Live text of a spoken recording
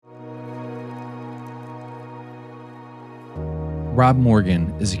Rob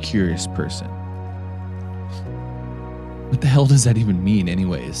Morgan is a curious person. What the hell does that even mean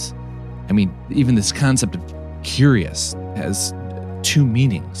anyways? I mean, even this concept of curious has two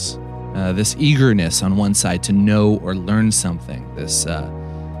meanings. This eagerness on one side to know or learn something, this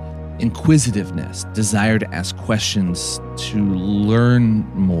inquisitiveness, desire to ask questions, to learn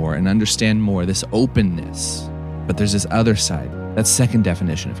more and understand more, this openness. But there's this other side, that second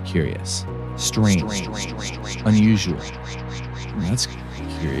definition of curious. Strange, unusual. That's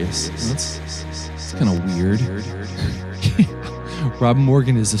curious. That's kind of weird. Rob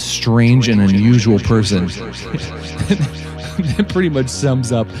Morgan is a strange and unusual person. That pretty much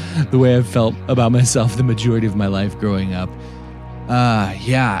sums up the way I've felt about myself the majority of my life growing up.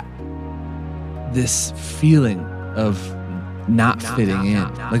 This feeling of not fitting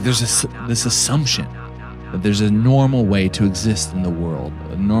in. Like there's this assumption that there's a normal way to exist in the world,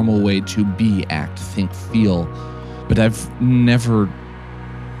 a normal way to be, act, think, feel. But I've never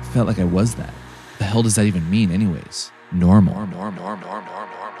felt like I was that. What the hell does that even mean anyways? Normal.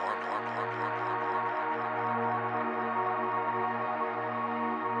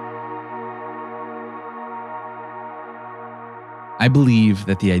 I believe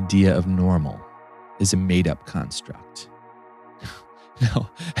that the idea of normal is a made-up construct.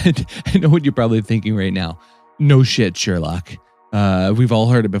 Now, I know what you're probably thinking right now. No shit, Sherlock. We've all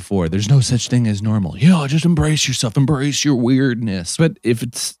heard it before. There's no such thing as normal. Just embrace yourself, embrace your weirdness. But if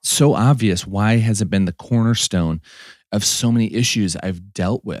it's so obvious, why has it been the cornerstone of so many issues I've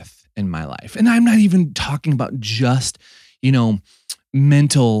dealt with in my life? And I'm not even talking about just,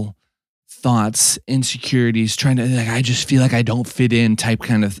 mental thoughts, insecurities, trying to, I just feel like I don't fit in type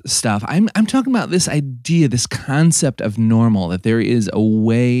kind of stuff. I'm talking about this idea, this concept of normal, that there is a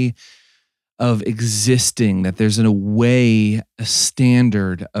way of existing, that there's a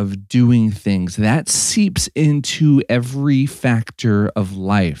standard of doing things that seeps into every factor of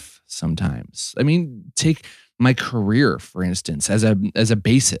life sometimes. I mean, take my career, for instance, as a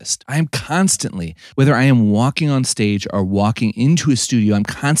bassist. I am constantly, whether I am walking on stage or walking into a studio, I'm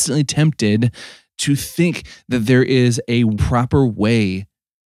constantly tempted to think that there is a proper way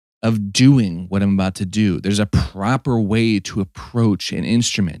of doing what I'm about to do. There's a proper way to approach an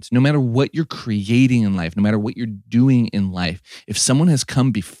instrument. No matter what you're creating in life, no matter what you're doing in life, if someone has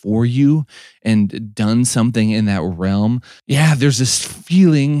come before you and done something in that realm, there's this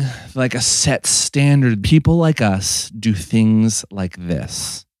feeling like a set standard. People like us do things like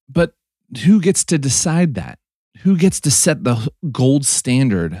this. But who gets to decide that? Who gets to set the gold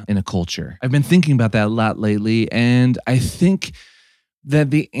standard in a culture? I've been thinking about that a lot lately, and I think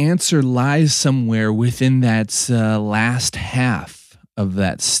that the answer lies somewhere within that last half of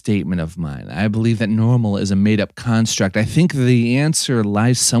that statement of mine. I believe that normal is a made-up construct. I think the answer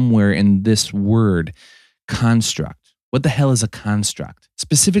lies somewhere in this word, construct. What the hell is a construct?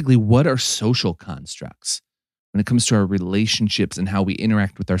 Specifically, what are social constructs when it comes to our relationships and how we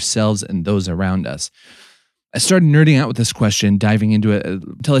interact with ourselves and those around us? I started nerding out with this question, diving into it,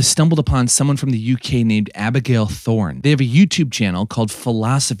 until I stumbled upon someone from the UK named Abigail Thorne. They have a YouTube channel called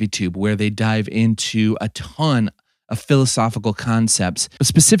Philosophy Tube where they dive into a ton of philosophical concepts. But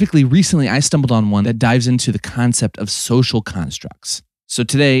specifically, recently, I stumbled on one that dives into the concept of social constructs. So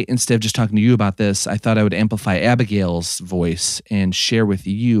today, instead of just talking to you about this, I thought I would amplify Abigail's voice and share with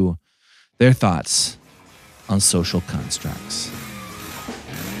you their thoughts on social constructs.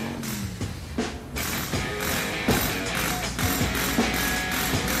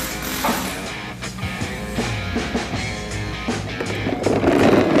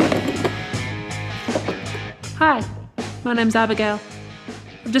 Hi, my name's Abigail.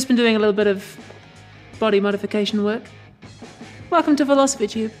 I've just been doing a little bit of body modification work. Welcome to Philosophy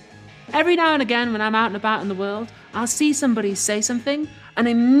Tube. Every now and again when I'm out and about in the world, I'll see somebody say something and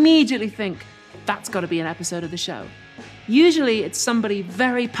immediately think, that's got to be an episode of the show. Usually it's somebody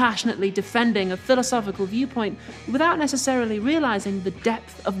very passionately defending a philosophical viewpoint without necessarily realizing the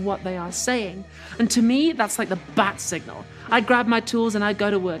depth of what they are saying. And to me, that's like the bat signal. I grab my tools and I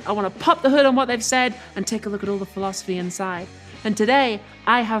go to work. I want to pop the hood on what they've said and take a look at all the philosophy inside. And today,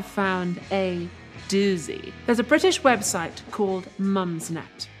 I have found a doozy. There's a British website called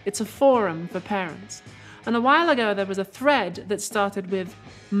Mumsnet. It's a forum for parents. And a while ago, there was a thread that started with,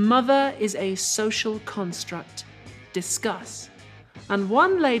 "Mother is a social construct. Discuss." And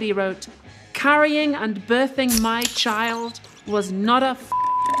one lady wrote, "Carrying and birthing my child was not a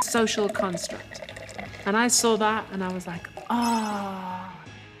social construct." And I saw that and I was like,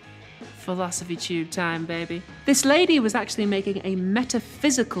 Philosophy Tube time, baby. This lady was actually making a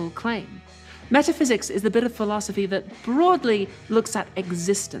metaphysical claim. Metaphysics is the bit of philosophy that broadly looks at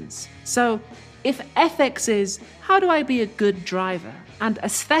existence. So If ethics is, how do I be a good driver? And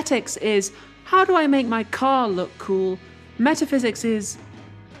aesthetics is, how do I make my car look cool? Metaphysics is,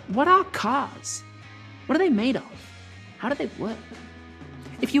 what are cars? What are they made of? How do they work?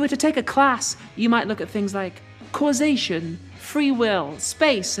 If you were to take a class, you might look at things like causation, free will,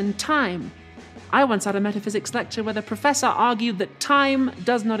 space, and time. I once had a metaphysics lecture where the professor argued that time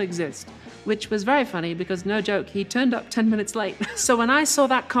does not exist, which was very funny because, no joke, he turned up 10 minutes late. So when I saw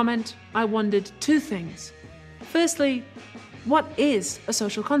that comment, I wondered two things. Firstly, what is a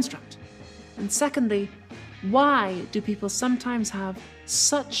social construct? And secondly, why do people sometimes have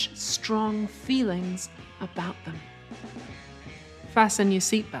such strong feelings about them? Fasten your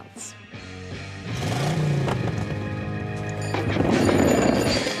seatbelts.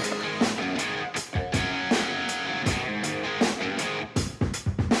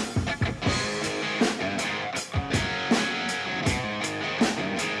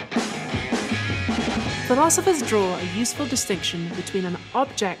 Philosophers draw a useful distinction between an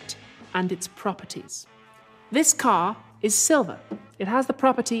object and its properties. This car is silver. It has the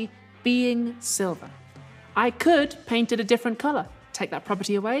property being silver. I could paint it a different color, take that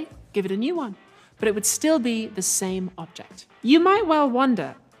property away, give it a new one, but it would still be the same object. You might well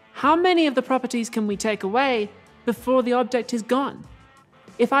wonder, how many of the properties can we take away before the object is gone?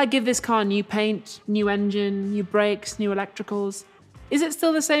 If I give this car new paint, new engine, new brakes, new electricals, is it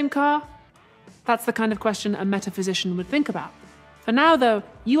still the same car? That's the kind of question a metaphysician would think about. For now, though,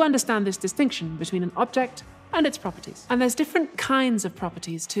 you understand this distinction between an object and its properties. And there's different kinds of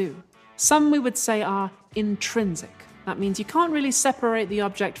properties too. Some we would say are intrinsic. That means you can't really separate the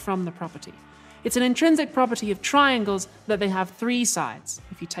object from the property. It's an intrinsic property of triangles that they have three sides.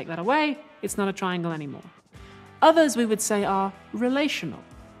 If you take that away, it's not a triangle anymore. Others we would say are relational.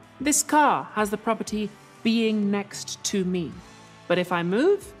 This car has the property being next to me. But if I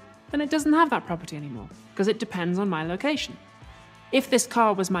move, then it doesn't have that property anymore, because it depends on my location. If this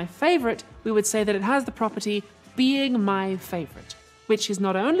car was my favorite, we would say that it has the property being my favorite, which is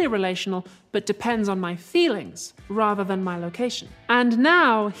not only relational, but depends on my feelings rather than my location. And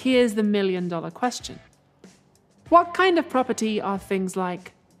now, here's the million-dollar question. What kind of property are things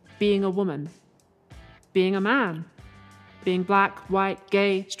like being a woman, being a man, being black, white,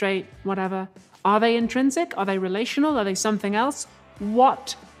 gay, straight, whatever? Are they intrinsic? Are they relational? Are they something else?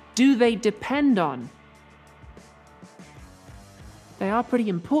 What do they depend on? They are pretty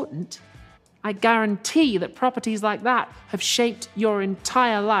important. I guarantee that properties like that have shaped your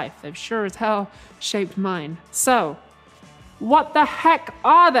entire life. They've sure as hell shaped mine. So, what the heck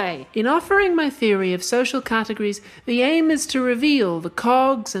are they? In offering my theory of social categories, the aim is to reveal the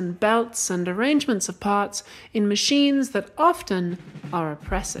cogs and belts and arrangements of parts in machines that often are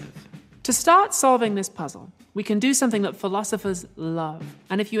oppressive. To start solving this puzzle, we can do something that philosophers love.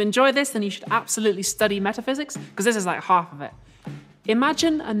 And if you enjoy this, then you should absolutely study metaphysics, because this is like half of it.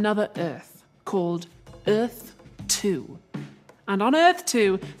 Imagine another Earth called Earth 2. And on Earth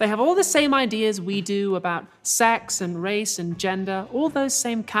 2, they have all the same ideas we do about sex and race and gender, all those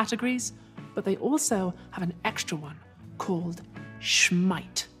same categories, but they also have an extra one called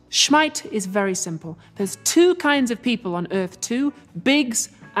Schmite. Schmite is very simple. There's two kinds of people on Earth 2, bigs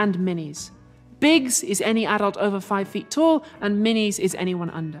and minis. Bigs is any adult over 5 feet tall, and minis is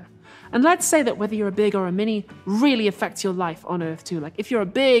anyone under. And let's say that whether you're a big or a mini really affects your life on Earth too. Like if you're a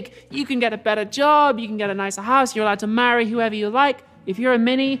big, you can get a better job, you can get a nicer house, you're allowed to marry whoever you like. If you're a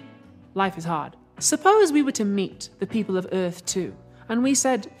mini, life is hard. Suppose we were to meet the people of Earth 2, and we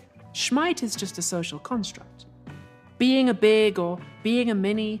said, Schmite is just a social construct. Being a big or being a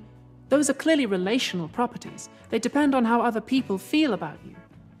mini, those are clearly relational properties. They depend on how other people feel about you.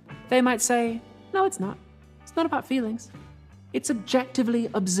 They might say, no, it's not. It's not about feelings. It's objectively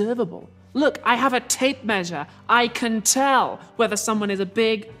observable. Look, I have a tape measure. I can tell whether someone is a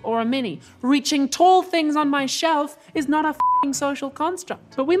big or a mini. Reaching tall things on my shelf is not a f***ing social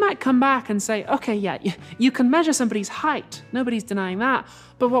construct. But we might come back and say, okay, yeah, you can measure somebody's height. Nobody's denying that.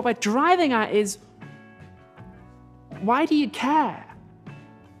 But what we're driving at is, why do you care?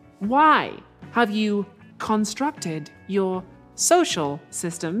 Why have you constructed your social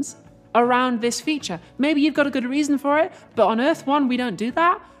systems around this feature? Maybe you've got a good reason for it, but on Earth 1, we don't do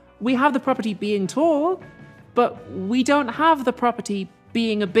that. We have the property being tall, but we don't have the property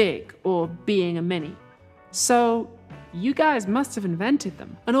being a big or being a mini. So you guys must have invented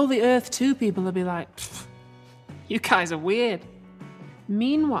them. And all the Earth 2 people will be like, you guys are weird.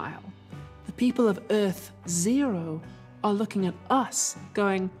 Meanwhile, the people of Earth 0 are looking at us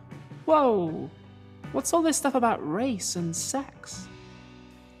going, whoa, what's all this stuff about race and sex?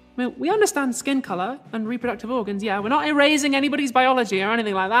 I mean, we understand skin color and reproductive organs, yeah, we're not erasing anybody's biology or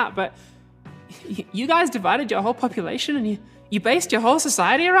anything like that, but You guys divided your whole population and you based your whole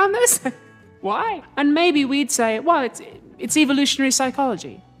society around this? Why? And maybe we'd say, well, it's evolutionary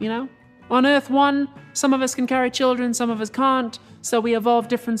psychology, you know? On Earth 1, some of us can carry children, some of us can't, so we evolve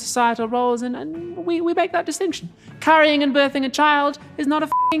different societal roles and we make that distinction. Carrying and birthing a child is not a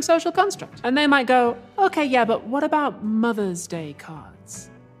f***ing social construct. And they might go, okay, yeah, but what about Mother's Day cards?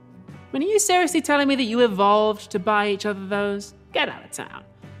 Are you seriously telling me that you evolved to buy each other those? Get out of town.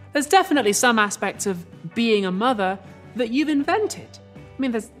 There's definitely some aspects of being a mother that you've invented.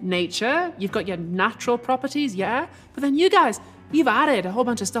 There's nature, you've got your natural properties, yeah, but then you guys, you've added a whole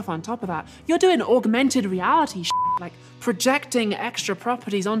bunch of stuff on top of that. You're doing augmented reality shit, like projecting extra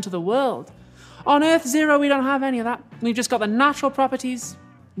properties onto the world. On Earth 0, we don't have any of that. We've just got the natural properties,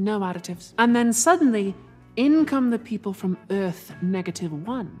 no additives. And then suddenly, in come the people from Earth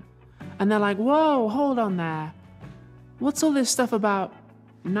 -1. And they're like, whoa, hold on there. What's all this stuff about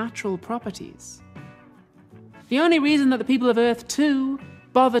natural properties? The only reason that the people of Earth 2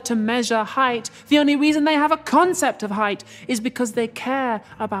 bother to measure height, the only reason they have a concept of height, is because they care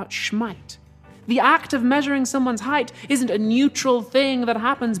about schmite. The act of measuring someone's height isn't a neutral thing that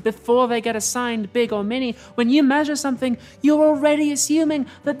happens before they get assigned big or mini. When you measure something, you're already assuming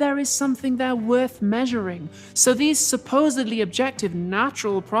that there is something there worth measuring. So these supposedly objective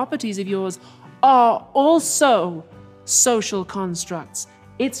natural properties of yours are also social constructs.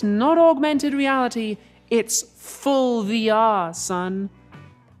 It's not augmented reality, it's full VR, son.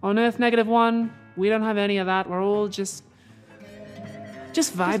 On Earth -1, we don't have any of that. We're all just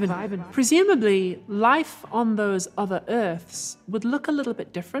vibing. Presumably, life on those other Earths would look a little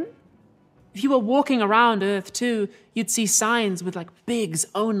bit different. If you were walking around Earth 2, you'd see signs with like bigs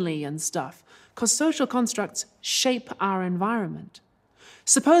only and stuff, because social constructs shape our environment.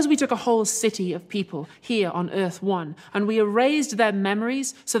 Suppose we took a whole city of people here on Earth 1 and we erased their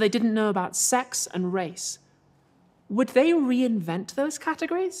memories so they didn't know about sex and race. Would they reinvent those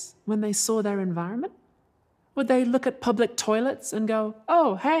categories when they saw their environment? Would they look at public toilets and go,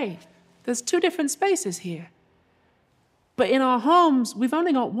 oh, hey, there's 2 different spaces here. But in our homes, we've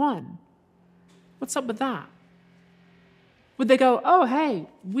only got 1. What's up with that? Would they go, oh, hey,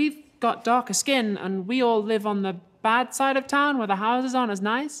 we've got darker skin and we all live on the bad side of town where the houses aren't as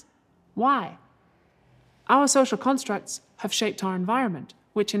nice? Why? Our social constructs have shaped our environment,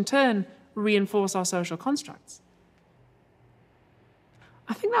 which in turn reinforce our social constructs.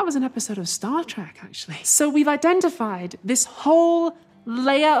 I think that was an episode of Star Trek, actually. So we've identified this whole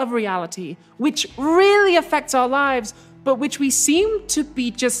layer of reality, which really affects our lives, but which we seem to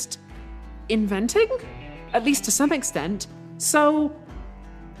be just inventing, at least to some extent. So,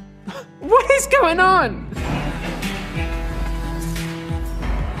 what is going on?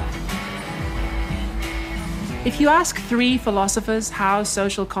 If you ask 3 philosophers how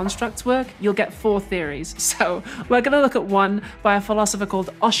social constructs work, you'll get 4 theories. So we're going to look at one by a philosopher called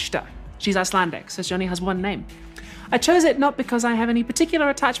Ásta. She's Icelandic, so she only has 1 name. I chose it not because I have any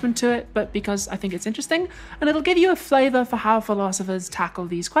particular attachment to it, but because I think it's interesting, and it'll give you a flavor for how philosophers tackle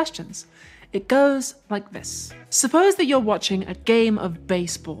these questions. It goes like this. Suppose that you're watching a game of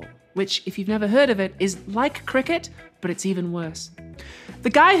baseball, which, if you've never heard of it, is like cricket, but it's even worse. The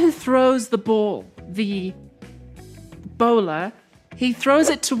guy who throws the ball, the bowler, he throws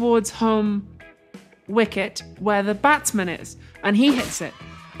it towards home wicket where the batsman is, and he hits it.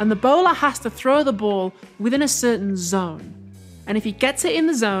 And the bowler has to throw the ball within a certain zone. And if he gets it in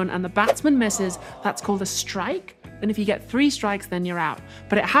the zone and the batsman misses, that's called a strike. And if you get 3 strikes, then you're out.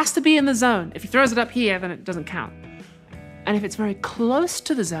 But it has to be in the zone. If he throws it up here, then it doesn't count. And if it's very close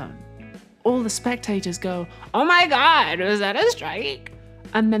to the zone, all the spectators go, oh my God, was that a strike?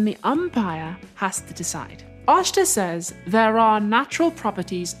 And then the umpire has to decide. Ásta says there are natural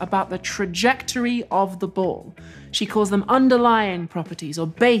properties about the trajectory of the ball. She calls them underlying properties or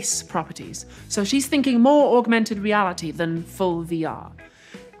base properties. So she's thinking more augmented reality than full VR.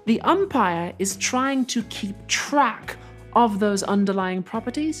 The umpire is trying to keep track of those underlying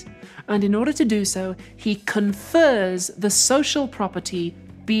properties, and in order to do so, he confers the social property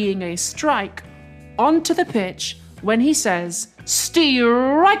being a strike onto the pitch when he says,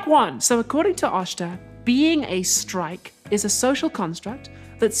 strike 1. So according to Ásta, being a strike is a social construct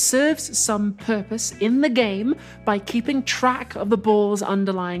that serves some purpose in the game by keeping track of the ball's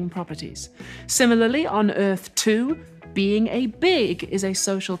underlying properties. Similarly, on Earth 2, Being a big is a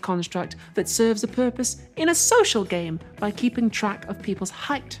social construct that serves a purpose in a social game by keeping track of people's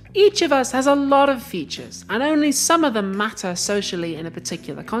height. Each of us has a lot of features, and only some of them matter socially in a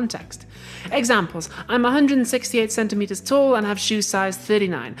particular context. Examples: I'm 168 centimeters tall and have shoe size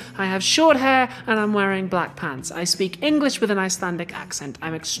 39. I have short hair and I'm wearing black pants. I speak English with an Icelandic accent.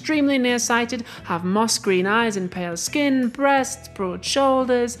 I'm extremely nearsighted, have moss green eyes and pale skin, breasts, broad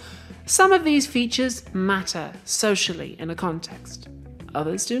shoulders. Some of these features matter socially in a context.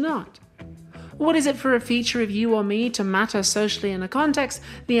 Others do not. What is it for a feature of you or me to matter socially in a context?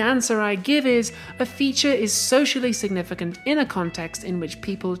 The answer I give is, a feature is socially significant in a context in which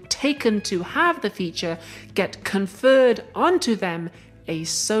people taken to have the feature get conferred onto them a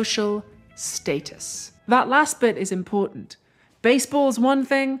social status. That last bit is important. Baseball's one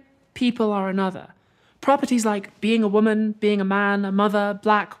thing, people are another. Properties like being a woman, being a man, a mother,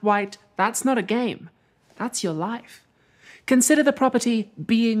 black, white, that's not a game. That's your life. Consider the property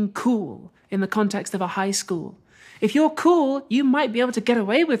being cool in the context of a high school. If you're cool, you might be able to get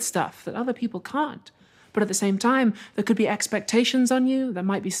away with stuff that other people can't. But at the same time, there could be expectations on you that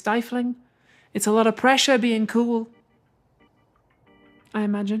might be stifling. It's a lot of pressure being cool, I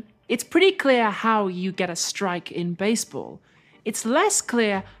imagine. It's pretty clear how you get a strike in baseball. It's less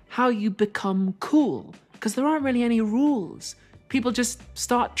clear how you become cool, because there aren't really any rules. People just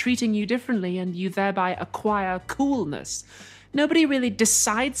start treating you differently and you thereby acquire coolness. Nobody really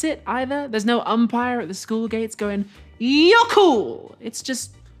decides it either. There's no umpire at the school gates going, "You're cool." It's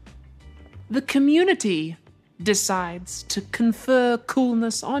just the community decides to confer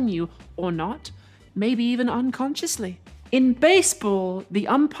coolness on you, or not, maybe even unconsciously. In baseball, the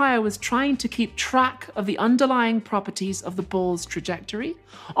umpire was trying to keep track of the underlying properties of the ball's trajectory.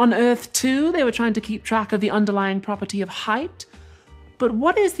 On Earth 2, they were trying to keep track of the underlying property of height. But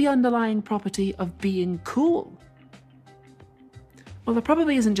what is the underlying property of being cool? Well, there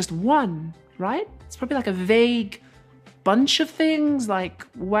probably isn't just one, right? It's probably like a vague bunch of things, like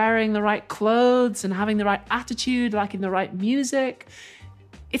wearing the right clothes and having the right attitude, liking the right music.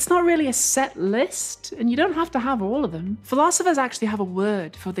 It's not really a set list, and you don't have to have all of them. Philosophers actually have a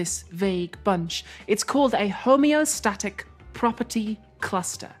word for this vague bunch. It's called a homeostatic property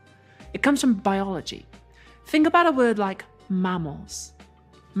cluster. It comes from biology. Think about a word like mammals.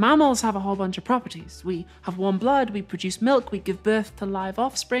 Mammals have a whole bunch of properties. We have warm blood, we produce milk, we give birth to live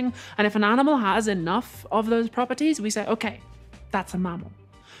offspring, and if an animal has enough of those properties, we say, okay, that's a mammal.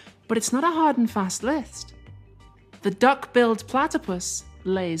 But it's not a hard and fast list. The duck-billed platypus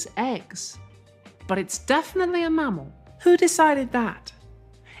lays eggs, but it's definitely a mammal. Who decided that?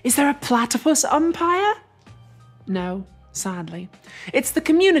 Is there a platypus umpire? No, sadly. It's the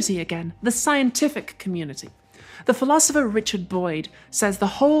community again, the scientific community. The philosopher Richard Boyd says the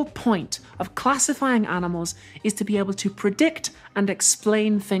whole point of classifying animals is to be able to predict and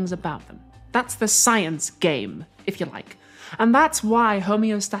explain things about them. That's the science game, if you like. And that's why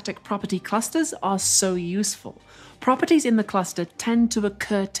homeostatic property clusters are so useful. Properties in the cluster tend to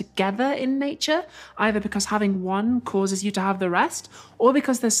occur together in nature, either because having one causes you to have the rest, or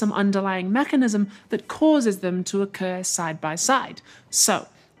because there's some underlying mechanism that causes them to occur side by side. So,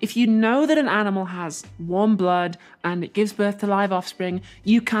 if you know that an animal has warm blood and it gives birth to live offspring,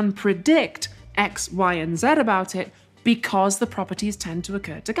 you can predict X, Y, and Z about it because the properties tend to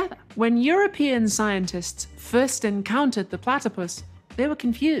occur together. When European scientists first encountered the platypus, they were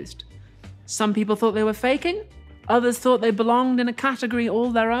confused. Some people thought they were faking, others thought they belonged in a category all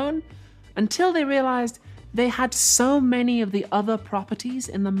their own, until they realized they had so many of the other properties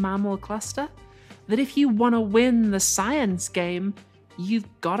in the mammal cluster that if you want to win the science game, you've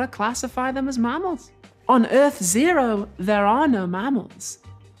got to classify them as mammals. On Earth 0, there are no mammals.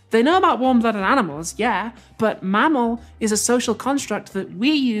 They know about warm-blooded animals, yeah, but mammal is a social construct that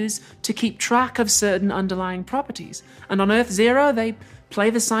we use to keep track of certain underlying properties. And on Earth 0, they play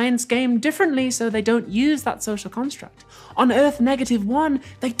the science game differently, so they don't use that social construct. On Earth -1,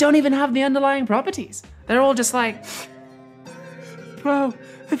 they don't even have the underlying properties. They're all just like, bro,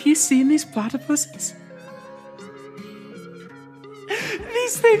 have you seen these platypuses?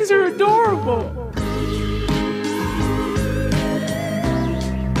 These things are adorable.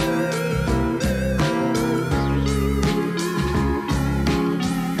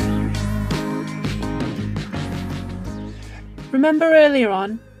 Remember earlier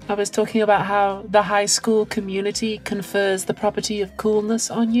on, I was talking about how the high school community confers the property of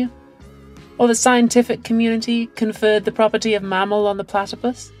coolness on you? Or the scientific community conferred the property of mammal on the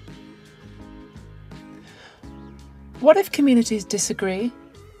platypus? What if communities disagree?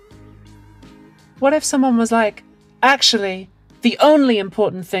 What if someone was like, actually, The only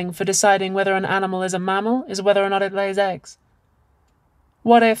important thing for deciding whether an animal is a mammal is whether or not it lays eggs.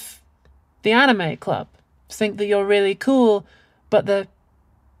 What if the anime club think that you're really cool, but the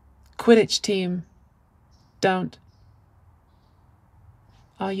Quidditch team don't?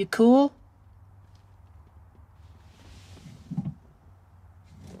 Are you cool?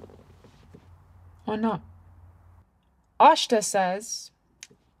 Or not? Oshta says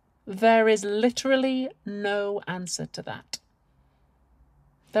there is literally no answer to that.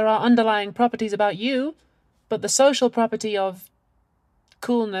 There are underlying properties about you, but the social property of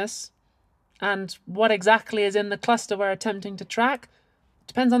coolness and what exactly is in the cluster we're attempting to track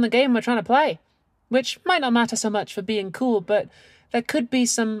depends on the game we're trying to play, which might not matter so much for being cool, but there could be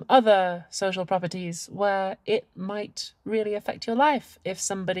some other social properties where it might really affect your life if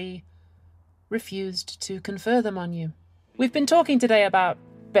somebody refused to confer them on you. We've been talking today about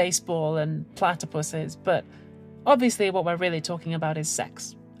baseball and platypuses, but obviously what we're really talking about is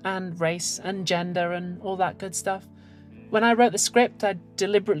sex and race and gender and all that good stuff. When I wrote the script, I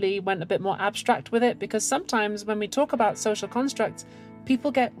deliberately went a bit more abstract with it because sometimes when we talk about social constructs, people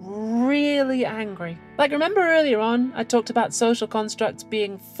get really angry. Like, remember earlier on, I talked about social constructs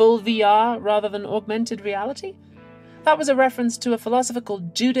being full VR rather than augmented reality? That was a reference to a philosopher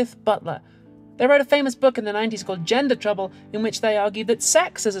called Judith Butler. They wrote a famous book in the 90s called Gender Trouble, in which they argued that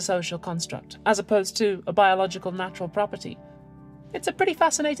sex is a social construct, as opposed to a biological natural property. It's a pretty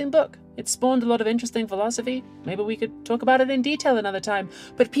fascinating book. It spawned a lot of interesting philosophy. Maybe we could talk about it in detail another time.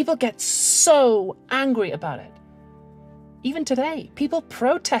 But people get so angry about it. Even today, people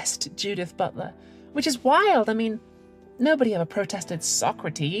protest Judith Butler, which is wild. I mean, nobody ever protested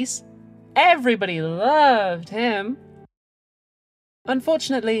Socrates. Everybody loved him.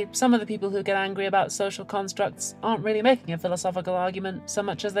 Unfortunately, some of the people who get angry about social constructs aren't really making a philosophical argument so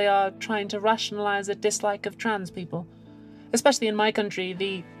much as they are trying to rationalize a dislike of trans people. Especially in my country,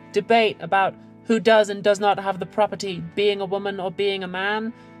 the debate about who does and does not have the property, being a woman or being a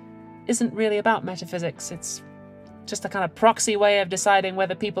man, isn't really about metaphysics. It's just a kind of proxy way of deciding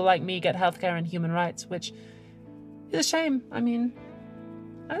whether people like me get healthcare and human rights, which is a shame. I mean,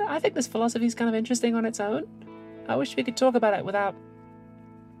 I think this philosophy is kind of interesting on its own. I wish we could talk about it without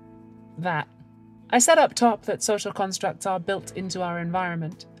that. I said up top that social constructs are built into our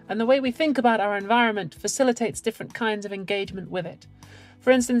environment, and the way we think about our environment facilitates different kinds of engagement with it.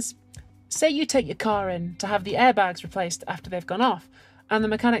 For instance, say you take your car in to have the airbags replaced after they've gone off, and the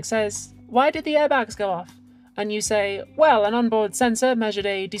mechanic says, "Why did the airbags go off?" And you say, "Well, an onboard sensor measured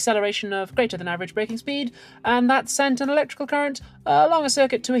a deceleration of greater than average braking speed, and that sent an electrical current along a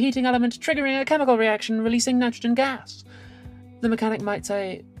circuit to a heating element, triggering a chemical reaction releasing nitrogen gas." The mechanic might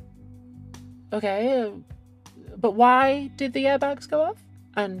say, "Okay, but why did the airbags go off?"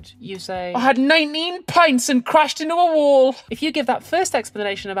 And you say, "I had 19 pints and crashed into a wall." If you give that first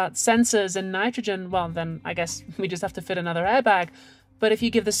explanation about sensors and nitrogen, well, then I guess we just have to fit another airbag. But if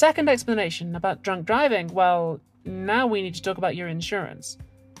you give the second explanation about drunk driving, well, now we need to talk about your insurance.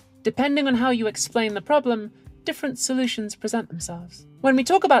 Depending on how you explain the problem, different solutions present themselves. When we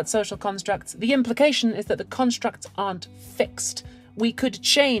talk about social constructs, the implication is that the constructs aren't fixed. We could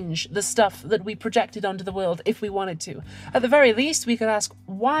change the stuff that we projected onto the world if we wanted to. At the very least, we could ask,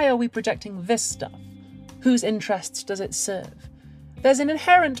 why are we projecting this stuff? Whose interests does it serve? There's an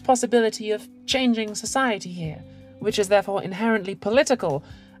inherent possibility of changing society here, which is therefore inherently political,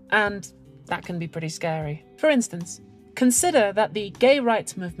 and that can be pretty scary. For instance, consider that the gay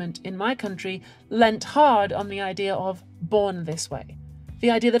rights movement in my country leant hard on the idea of born this way,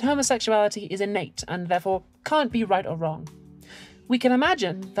 the idea that homosexuality is innate and therefore can't be right or wrong. We can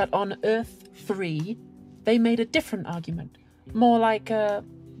imagine that on Earth 3, they made a different argument, more like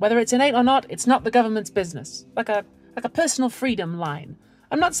whether it's innate or not, it's not the government's business, like a personal freedom line.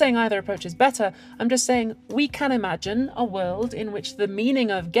 I'm not saying either approach is better, I'm just saying we can imagine a world in which the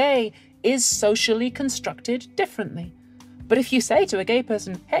meaning of gay is socially constructed differently. But if you say to a gay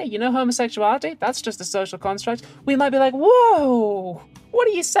person, "Hey, you know homosexuality? That's just a social construct," we might be like, "Whoa, what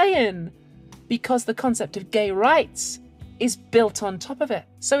are you saying?" Because the concept of gay rights is built on top of it.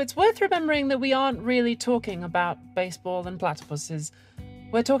 So it's worth remembering that we aren't really talking about baseball and platypuses.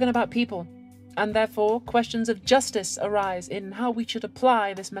 We're talking about people, and therefore questions of justice arise in how we should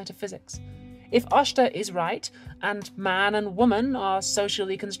apply this metaphysics. If Oshta is right, and man and woman are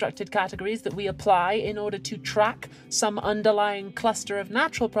socially constructed categories that we apply in order to track some underlying cluster of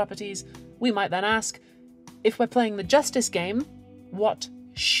natural properties, we might then ask, if we're playing the justice game, what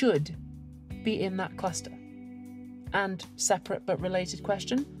should be in that cluster? And, separate but related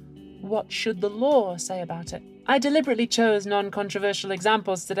question, what should the law say about it? I deliberately chose non-controversial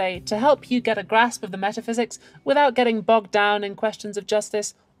examples today to help you get a grasp of the metaphysics without getting bogged down in questions of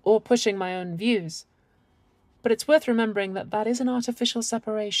justice or pushing my own views. But it's worth remembering that that is an artificial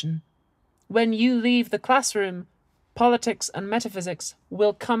separation. When you leave the classroom, politics and metaphysics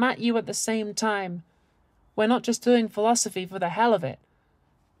will come at you at the same time. We're not just doing philosophy for the hell of it.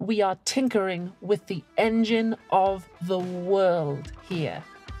 We are tinkering with the engine of the world here.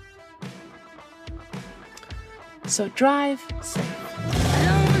 So drive safe. I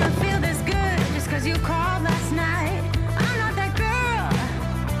don't wanna feel this good just 'cause you called last night. I'm not that girl.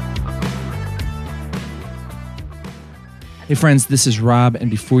 Hey friends, this is Rob, and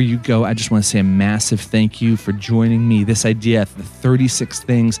before you go, I just want to say a massive thank you for joining me. This idea, the 36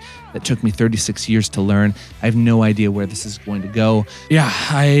 things that took me 36 years to learn. I have no idea where this is going to go. Yeah,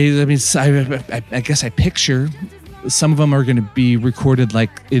 I guess I picture some of them are going to be recorded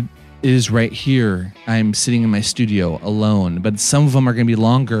like it is right here. I'm sitting in my studio alone, but some of them are going to be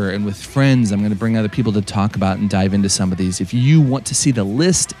longer and with friends. I'm going to bring other people to talk about and dive into some of these. If you want to see the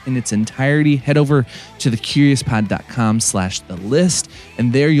list in its entirety, head over to thecuriouspod.com/the list,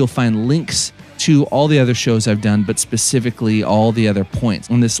 and there you'll find links to all the other shows I've done, but specifically all the other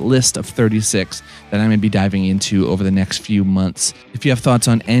points on this list of 36 that I'm going to be diving into over the next few months. If you have thoughts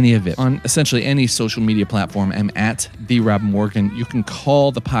on any of it, on essentially any social media platform, I'm at The Rob Morgan. You can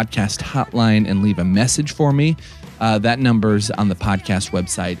call the podcast hotline and leave a message for me. That number's on the podcast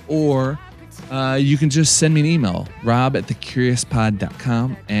website, or you can just send me an email,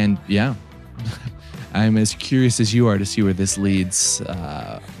 rob@thecuriouspod.com. And yeah, I'm as curious as you are to see where this leads,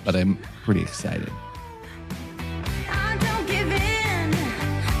 but I'm pretty excited.